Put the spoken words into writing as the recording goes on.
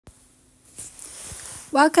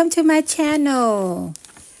Welcome to my channel.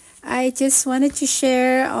 I just wanted to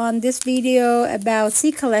share on this video about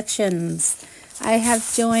seed collections. I have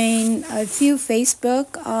joined a few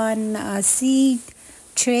Facebook on seed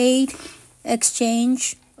trade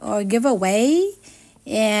exchange or giveaway,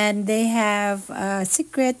 and they have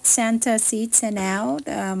secret Santa seeds sent out,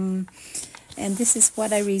 and this is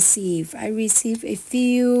what I received. I received a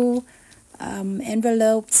few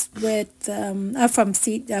envelopes with from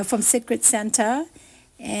Secret Santa,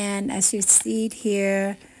 and as you see it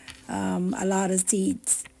here, a lot of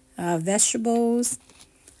seeds, vegetables,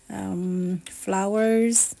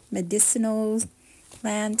 flowers, medicinal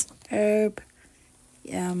plant, herb.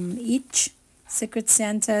 Each Secret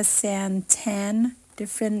Santa sent 10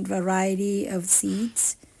 different variety of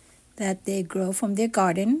seeds that they grow from their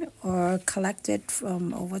garden or collected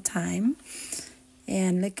from over time,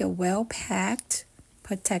 and look at well packed,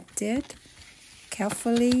 protected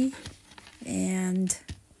carefully, and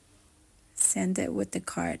send it with the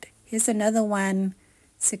card. Here's another one,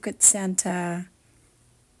 Secret Santa.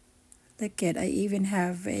 Look at, I even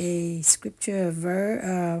have a scripture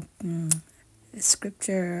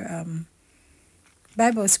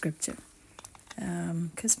Bible scripture,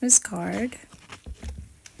 Christmas card,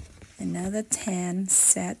 another 10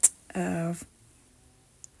 set of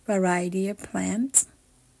variety of plants,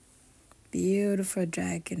 beautiful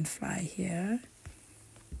dragonfly here.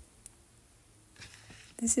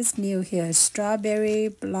 This is new here, strawberry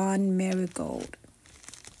blonde marigold.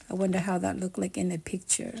 I wonder how that looked like in the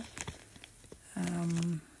picture.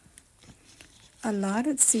 A lot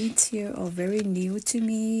of seeds here are very new to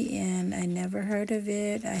me, and I never heard of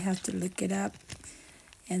it. I have to look it up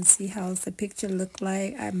and see how the picture look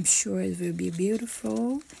like. I'm sure it will be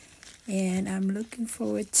beautiful, and I'm looking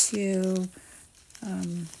forward to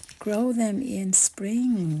grow them in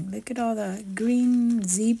spring. Look at all the green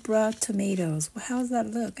zebra tomatoes. Well, how's that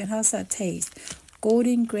look and how's that taste?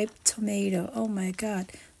 Golden grape tomato. Oh my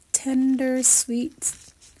God. Tender sweet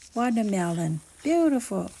watermelon.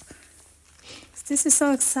 Beautiful. This is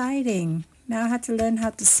so exciting. Now I have to learn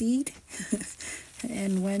how to seed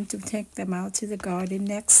and when to take them out to the garden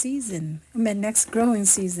next season. Next growing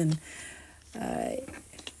season.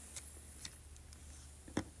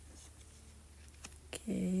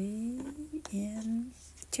 Okay, and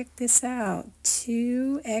check this out.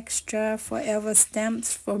 2 extra forever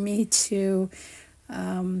stamps for me to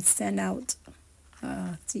send out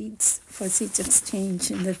seeds for seeds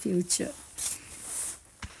exchange in the future.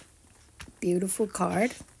 Beautiful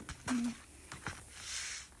card.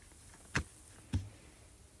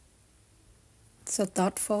 So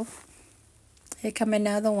thoughtful. Here come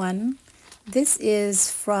another one. This is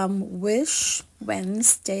from Wish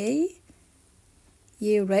Wednesday.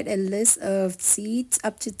 You write a list of seeds,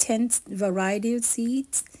 up to 10 variety of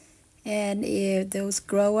seeds, and if those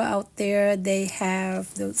grower out there, they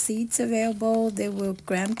have those seeds available, they will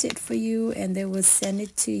grant it for you and they will send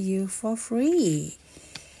it to you for free.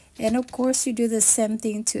 And of course, you do the same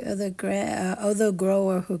thing to other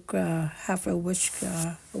grower who have a wish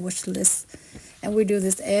list, and we do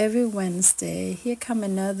this every Wednesday. Here come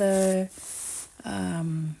another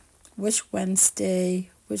Wish Wednesday,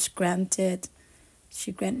 wish granted.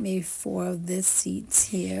 She grant me 4 of these seeds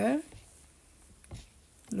here.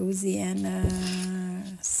 Louisiana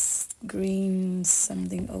green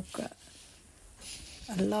something okra.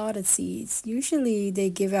 A lot of seeds. Usually they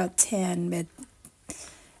give out 10, but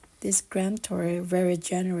this grantor very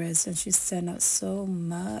generous, and she sent out so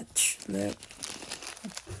much. Look,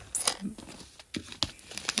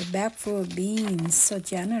 a bag full of beans, so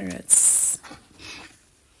generous.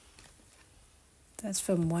 That's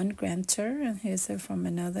from one grantor, and here's from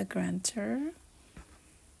another grantor.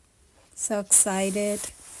 So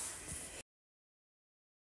excited.